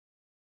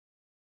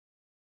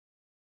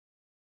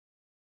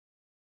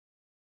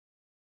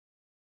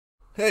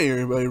Hey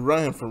everybody,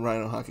 Ryan from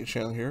Rhino Hockey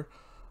Channel here.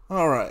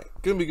 Alright,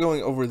 going to be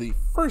going over the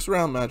first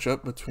round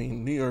matchup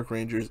between New York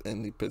Rangers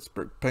and the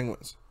Pittsburgh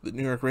Penguins. The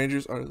New York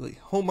Rangers are the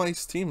home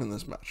ice team in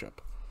this matchup.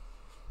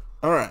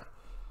 Alright,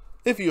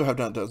 if you have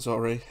not done so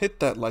already, hit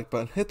that like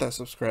button, hit that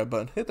subscribe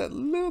button, hit that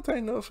little tiny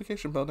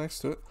notification bell next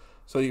to it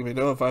so you can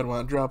be notified when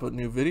I drop a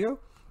new video.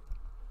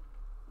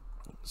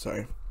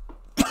 Sorry.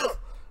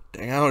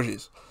 Dang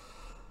allergies.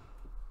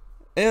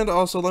 And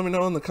also let me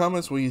know in the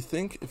comments what you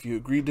think, if you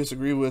agree,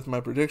 disagree with my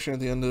prediction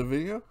at the end of the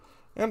video.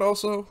 And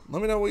also,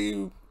 let me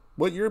know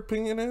what your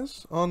opinion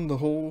is on the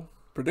whole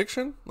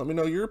prediction. Let me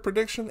know your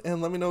prediction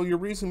and let me know your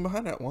reason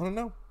behind it. I want to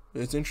know.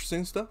 It's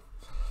interesting stuff.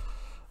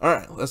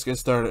 Alright, let's get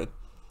started.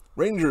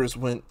 Rangers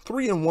went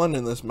 3-1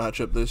 in this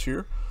matchup this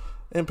year,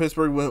 and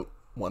Pittsburgh went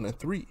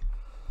 1-3.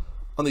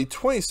 On the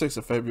 26th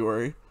of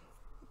February,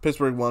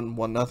 Pittsburgh won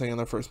 1-0 in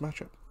their first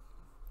matchup.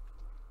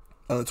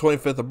 On the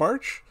 25th of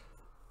March,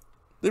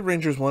 the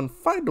Rangers won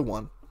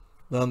 5-1.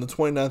 Then on the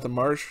 29th of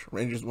March,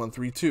 Rangers won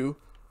 3-2.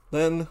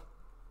 Then,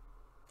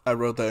 I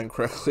wrote that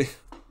incorrectly.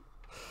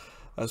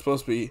 I was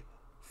supposed to be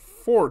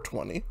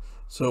 4-20.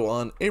 So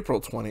on April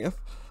 20th,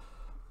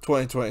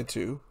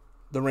 2022,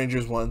 the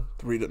Rangers won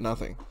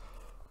 3-0.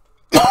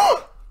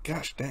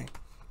 Gosh dang.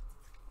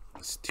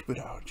 Stupid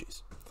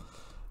allergies.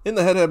 In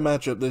the head-to-head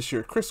matchup this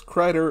year, Chris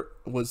Kreider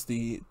was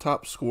the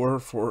top scorer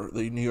for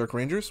the New York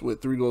Rangers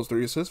with 3 goals,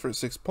 3 assists for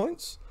 6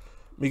 points.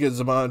 Mika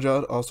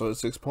Zibanejad also had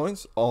 6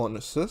 points, all in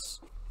assists.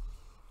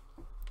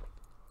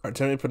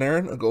 Artemi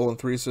Panarin, a goal and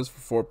 3 assists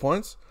for 4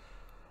 points.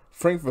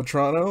 Frank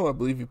Vatrano, I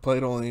believe he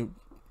played only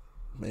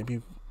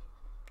maybe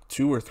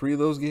 2 or 3 of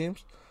those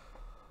games.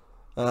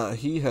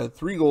 He had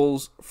 3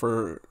 goals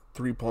for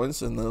 3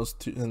 points in those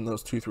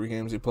 2-3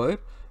 games he played.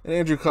 And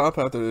Andrew Kopp,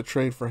 after the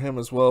trade for him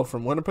as well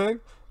from Winnipeg,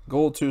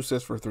 goal, 2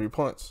 assists for 3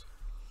 points.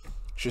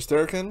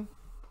 Shesterkin,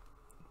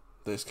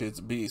 this kid's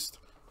a beast.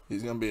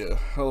 He's going to be a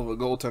hell of a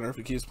goaltender if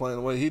he keeps playing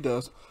the way he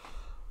does.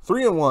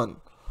 3-1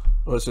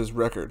 was his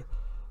record.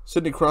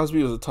 Sidney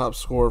Crosby was the top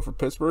scorer for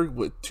Pittsburgh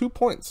with 2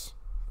 points.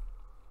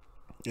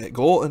 A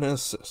goal and an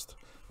assist.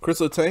 Chris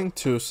Letang,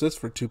 2 assists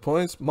for 2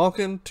 points.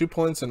 Malkin, 2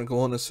 points and a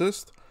goal and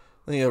assist.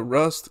 Then you have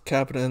Rust,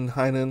 Kapanen,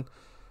 Heinen,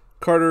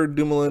 Carter,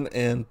 Dumoulin,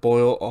 and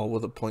Boyle all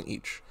with a point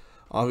each.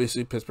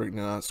 Obviously, Pittsburgh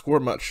did not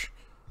score much.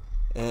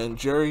 And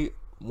Jerry,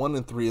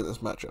 1-3 in this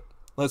matchup.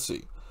 Let's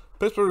see.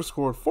 Pittsburgh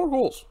scored 4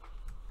 goals.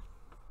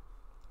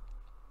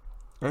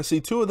 I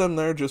see 2 of them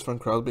there just from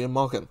Crosby and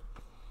Malkin.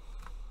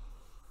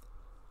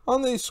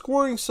 On the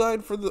scoring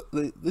side for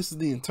this is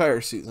the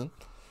entire season,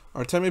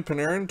 Artemi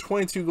Panarin,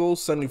 22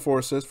 goals, 74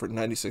 assists for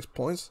 96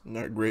 points.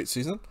 Another great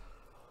season.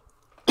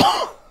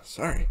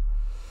 Sorry.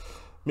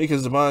 Mika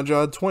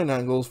Zibanejad,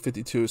 29 goals,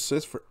 52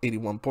 assists for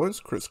 81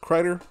 points. Chris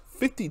Kreider,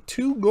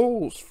 52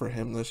 goals for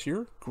him this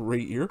year.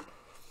 Great year.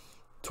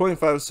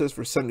 25 assists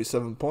for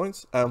 77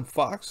 points. Adam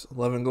Fox,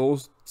 11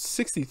 goals,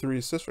 63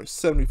 assists for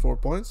 74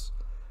 points.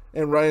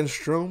 And Ryan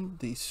Strome,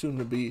 the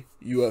soon-to-be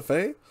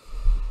UFA,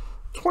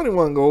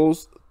 21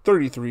 goals,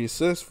 33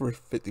 assists for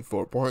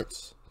 54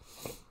 points.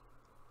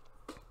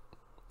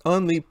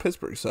 On the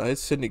Pittsburgh side,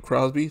 Sidney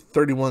Crosby,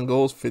 31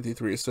 goals,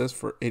 53 assists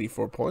for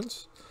 84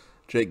 points.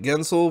 Jake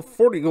Gensel,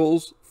 40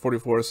 goals,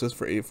 44 assists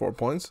for 84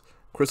 points.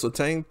 Chris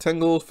Letang, 10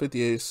 goals,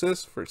 58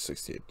 assists for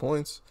 68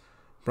 points.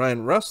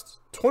 Brian Rust,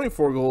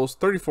 24 goals,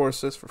 34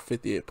 assists for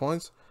 58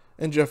 points.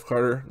 And Jeff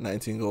Carter,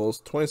 19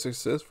 goals, 26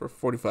 assists for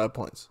 45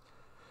 points.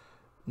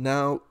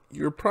 Now,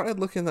 you're probably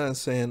looking at it and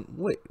saying,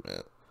 wait a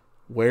minute,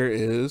 where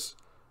is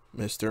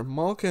Mr.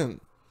 Malkin?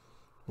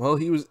 Well,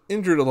 he was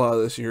injured a lot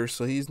this year,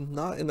 so he's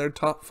not in their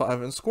top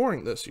 5 in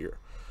scoring this year.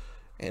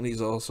 And he's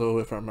also,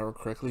 if I remember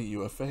correctly,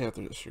 UFA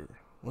after this year.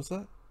 Was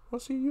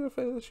he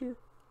UFA this year?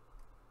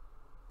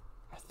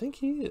 I think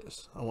he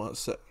is, I want to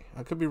say.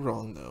 I could be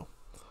wrong, though.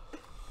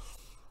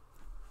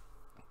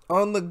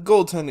 On the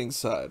goaltending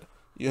side,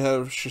 you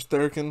have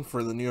Shesterkin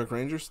for the New York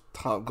Rangers,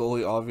 top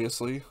goalie,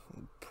 obviously.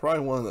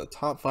 Probably one of the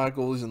top 5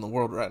 goalies in the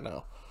world right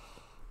now.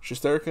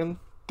 Shesterkin,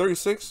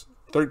 36,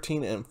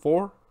 13, and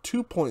 4,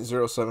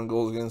 2.07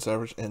 goals against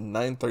average, and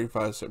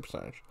 .935 save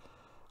percentage.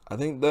 I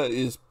think that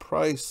is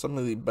probably some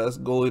of the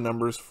best goalie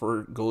numbers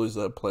for goalies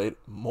that have played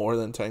more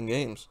than 10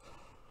 games.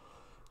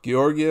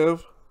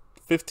 Georgiev,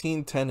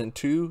 15, 10, and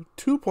 2,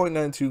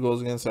 2.92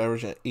 goals against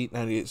average, and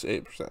 .898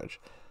 save percentage.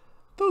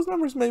 Those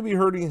numbers may be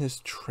hurting his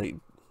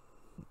trade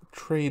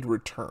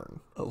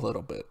return a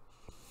little bit.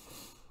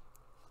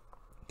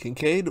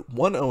 Kincaid,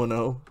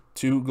 1-0-0,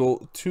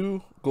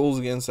 2 goals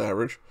against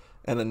average,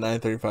 and a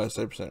 .935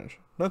 save percentage.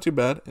 Not too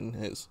bad in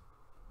his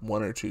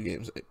 1 or 2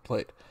 games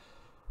played.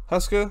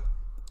 Huska,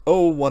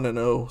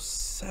 0-1-0,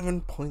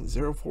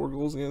 7.04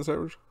 goals against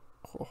average,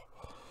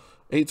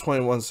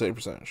 821 save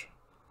percentage.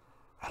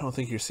 I don't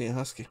think you're seeing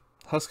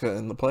Huska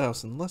in the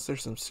playoffs unless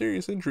there's some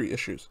serious injury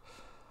issues.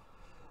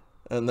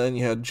 And then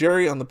you had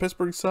Jerry on the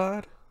Pittsburgh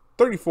side,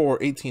 34,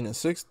 18, and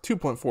 6,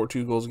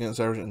 2.42 goals against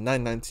average, and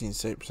 .919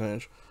 save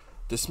percentage.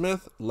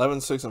 DeSmith, 11,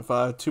 6, and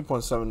 5,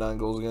 2.79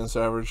 goals against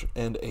average,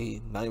 and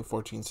a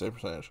 .914 save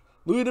percentage.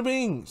 Louis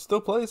Domingue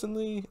still plays in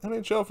the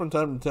NHL from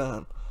time to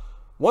time.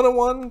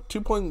 1-1,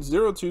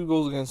 2.02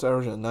 goals against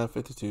average, and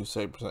 952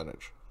 save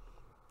percentage.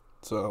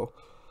 So,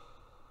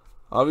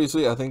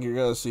 obviously, I think you're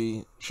going to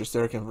see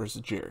Shesterkin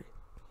versus Jerry.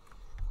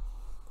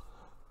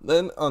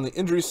 Then, on the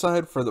injury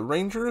side for the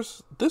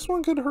Rangers, this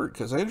one could hurt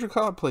because Andrew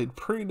Copp played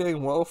pretty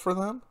dang well for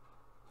them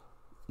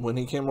when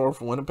he came over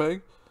from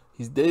Winnipeg.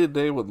 He's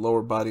day-to-day with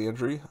lower body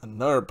injury,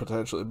 another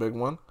potentially big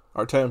one.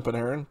 Artemi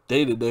Panarin,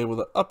 day-to-day with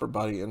an upper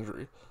body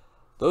injury.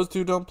 Those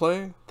two don't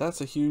play, that's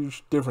a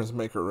huge difference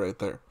maker right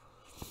there.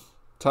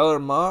 Tyler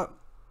Mott,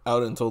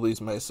 out until at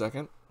least May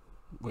 2nd.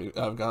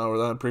 I've gone over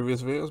that in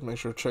previous videos. Make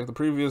sure to check the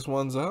previous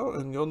ones out,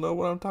 and you'll know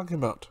what I'm talking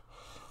about.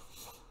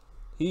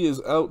 He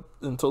is out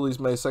until at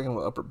least May 2nd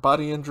with upper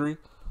body injury.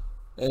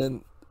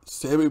 And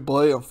Sammy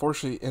Blais,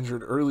 unfortunately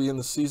injured early in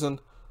the season,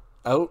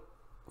 out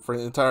for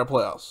the entire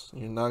playoffs.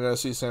 You're not going to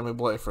see Sammy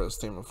Blais for this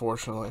team,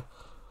 unfortunately.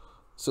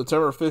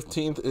 September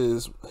 15th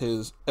is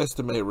his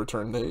estimated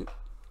return date.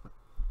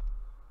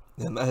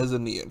 And that is a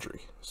knee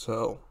injury.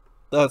 So,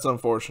 that's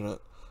unfortunate.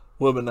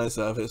 Would have been nice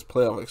to have his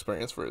playoff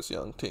experience for his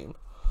young team.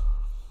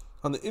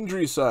 On the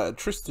injury side,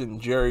 Tristan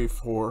Jarry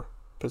for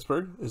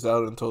Pittsburgh is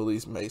out until at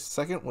least May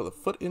 2nd with a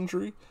foot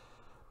injury.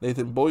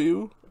 Nathan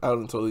Beaulieu out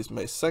until at least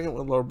May 2nd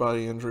with lower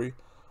body injury.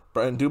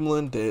 Brian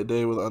Dumoulin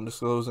day-to-day with an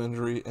undisclosed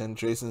injury. And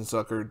Jason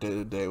Zucker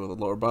day-to-day with a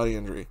lower body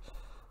injury.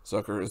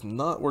 Zucker has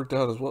not worked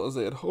out as well as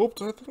they had hoped,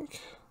 I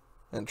think.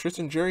 And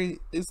Tristan Jarry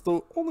is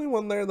the only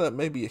one there that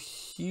may be a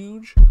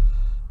huge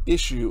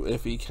issue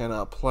if he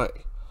cannot play.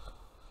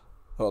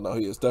 Well, no,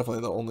 he is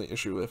definitely the only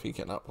issue if he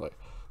cannot play.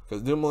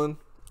 Because Dumoulin,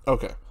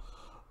 okay.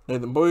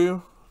 Nathan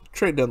Beaulieu,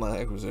 trade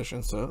deadline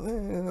acquisition, so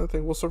I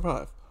think we'll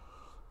survive.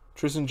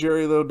 Tristan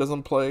Jarry, though,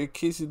 doesn't play.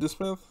 Casey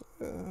DeSmith,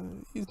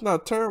 he's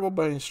not terrible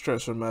by any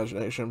stretch of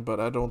imagination, but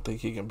I don't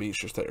think he can beat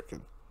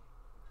Shesterkin.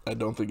 I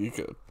don't think he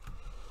could.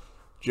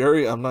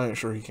 Jarry, I'm not even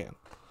sure he can.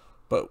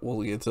 But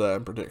we'll get to that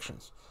in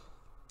predictions.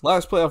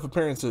 Last playoff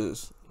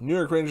appearances. New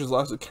York Rangers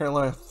lost to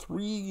Carolina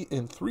 3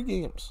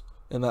 games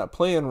in that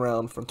play-in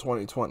round from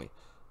 2020.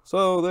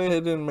 So they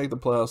didn't make the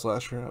playoffs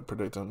last year. I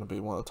predicted them to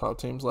be one of the top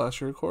teams last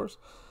year, of course.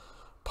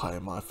 Pie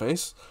in my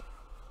face.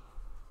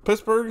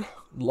 Pittsburgh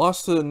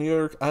lost to the New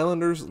York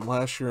Islanders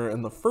last year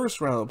in the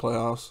first round of the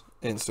playoffs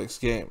in 6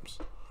 games.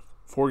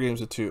 4 games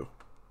to 2.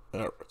 In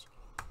other words.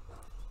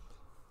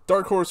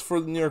 Dark horse for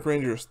the New York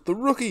Rangers. The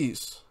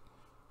rookies.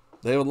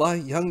 They have a lot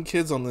of young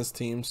kids on this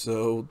team,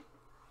 so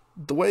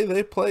the way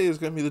they play is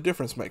going to be the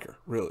difference maker,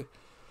 really.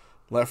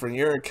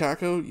 Lafreniere and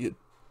Kakko, you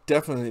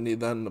definitely need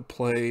them to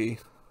play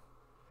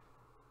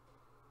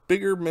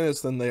bigger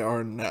minutes than they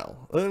are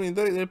now. I mean,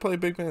 they play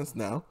big minutes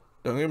now,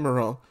 don't get me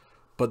wrong,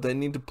 but they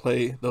need to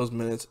play those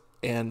minutes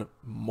and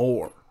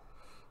more.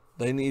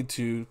 They need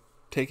to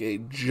take a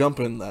jump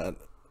in that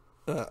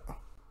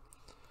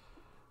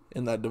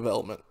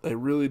development. They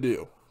really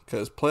do,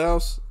 because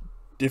playoffs,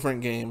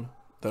 different game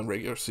than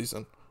regular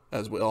season,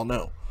 as we all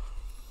know.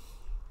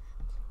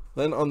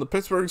 Then on the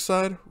Pittsburgh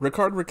side,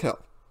 Rickard Rakell.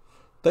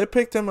 They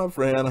picked him up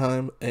for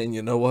Anaheim, and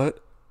you know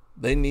what?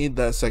 They need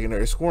that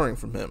secondary scoring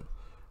from him.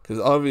 Because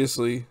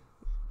obviously,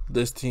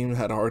 this team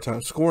had a hard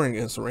time scoring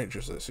against the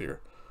Rangers this year.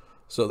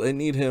 So they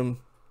need him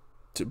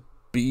to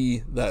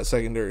be that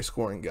secondary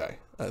scoring guy,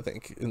 I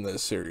think, in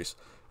this series.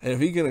 And if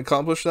he can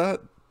accomplish that,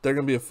 they're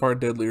going to be a far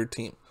deadlier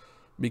team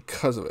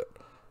because of it.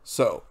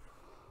 So,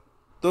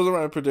 those are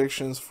my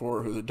predictions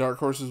for who the dark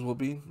horses will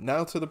be.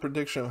 Now to the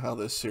prediction of how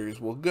this series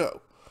will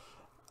go.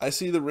 I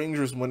see the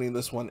Rangers winning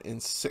this one in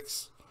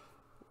 6.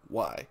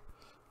 Why?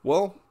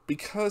 Well,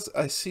 because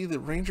I see the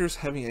Rangers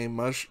having a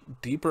much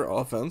deeper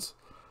offense,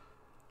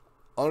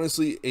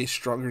 honestly, a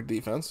stronger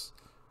defense,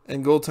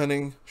 and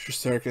goaltending,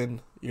 Shesterkin,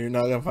 you're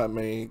not going to find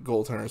many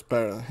goaltenders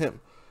better than him.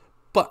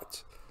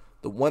 But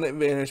the one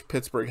advantage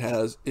Pittsburgh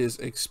has is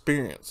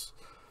experience.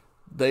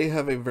 They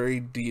have a very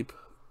deep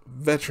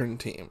veteran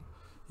team.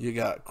 You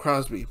got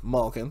Crosby,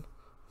 Malkin,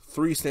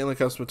 3 Stanley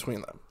Cups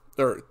between them,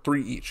 or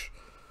 3 each.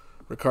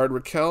 Rickard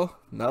Rakell,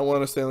 not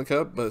won a Stanley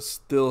Cup, but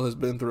still has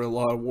been through a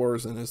lot of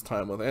wars in his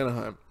time with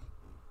Anaheim.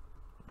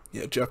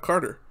 Yeah, Jeff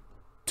Carter,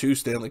 2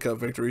 Stanley Cup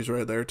victories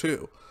right there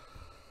too.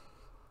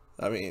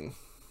 I mean,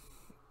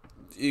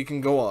 you can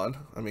go on.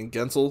 I mean,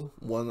 Gensel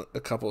won a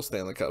couple of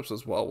Stanley Cups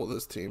as well with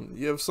his team.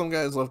 You have some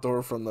guys left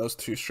over from those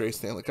 2 straight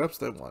Stanley Cups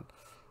they won.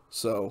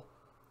 So,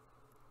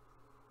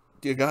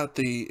 you got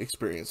the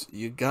experience.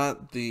 You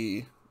got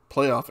the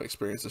playoff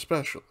experience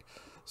especially.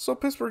 So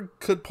Pittsburgh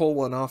could pull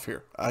one off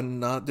here. I'm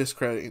not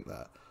discrediting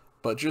that.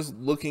 But just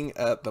looking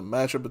at the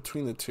matchup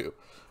between the two,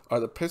 are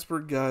the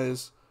Pittsburgh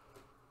guys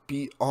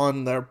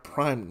beyond their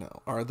prime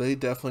now? Are they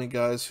definitely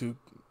guys who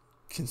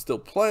can still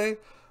play,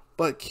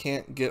 but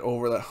can't get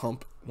over that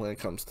hump when it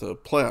comes to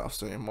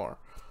playoffs anymore?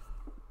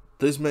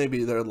 This may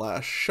be their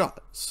last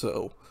shot.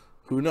 So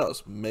who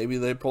knows? Maybe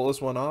they pull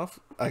this one off.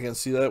 I can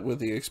see that with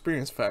the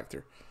experience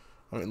factor.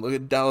 I mean, look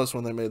at Dallas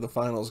when they made the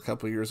finals a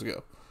couple of years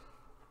ago.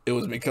 It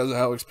was because of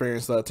how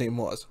experienced that team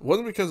was. It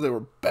wasn't because they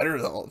were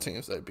better than all the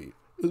teams they beat.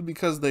 It was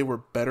because they were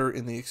better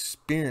in the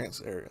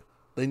experience area.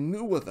 They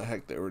knew what the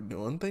heck they were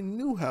doing. They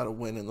knew how to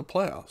win in the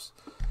playoffs.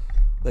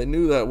 They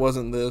knew that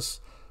wasn't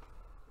this,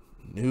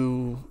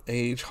 new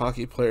age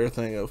hockey player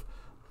thing of,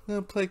 I'm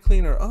gonna play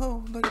cleaner.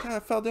 Oh, the guy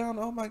fell down.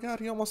 Oh my god,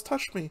 he almost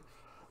touched me.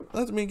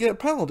 Let me get a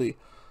penalty.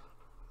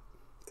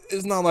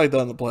 It's not like that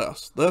in the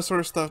playoffs. That sort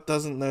of stuff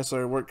doesn't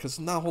necessarily work because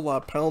not a whole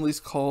lot of penalties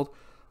called.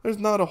 There's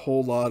not a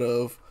whole lot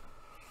of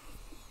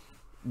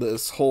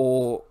this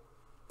whole,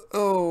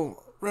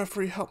 oh,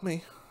 referee, help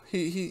me.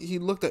 He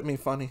looked at me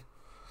funny.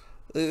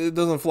 It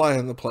doesn't fly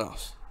in the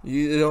playoffs.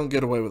 You don't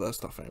get away with that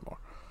stuff anymore.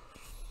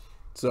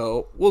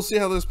 So we'll see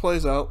how this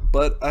plays out,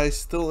 but I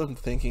still am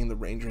thinking the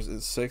Rangers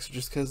is 6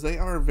 just because they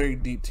are a very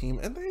deep team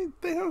and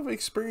they have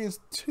experience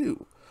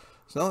too.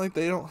 It's not like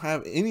they don't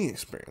have any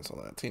experience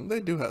on that team. They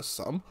do have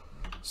some.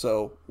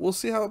 So we'll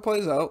see how it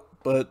plays out,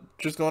 but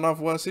just going off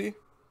of what I see,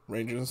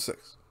 Rangers is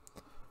 6.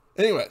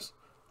 Anyways,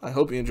 I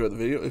hope you enjoyed the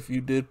video. If you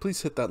did,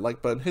 please hit that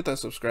like button, hit that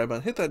subscribe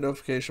button, hit that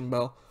notification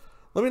bell.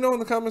 Let me know in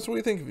the comments what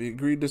you think. If you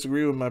agree,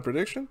 disagree with my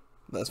prediction,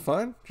 that's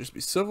fine. Just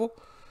be civil.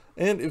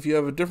 And if you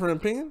have a different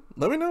opinion,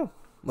 let me know.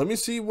 Let me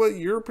see what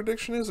your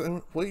prediction is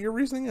and what your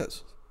reasoning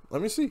is.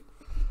 Let me see.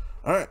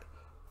 Alright.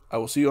 I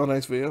will see you on the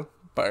next video.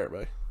 Bye,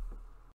 everybody.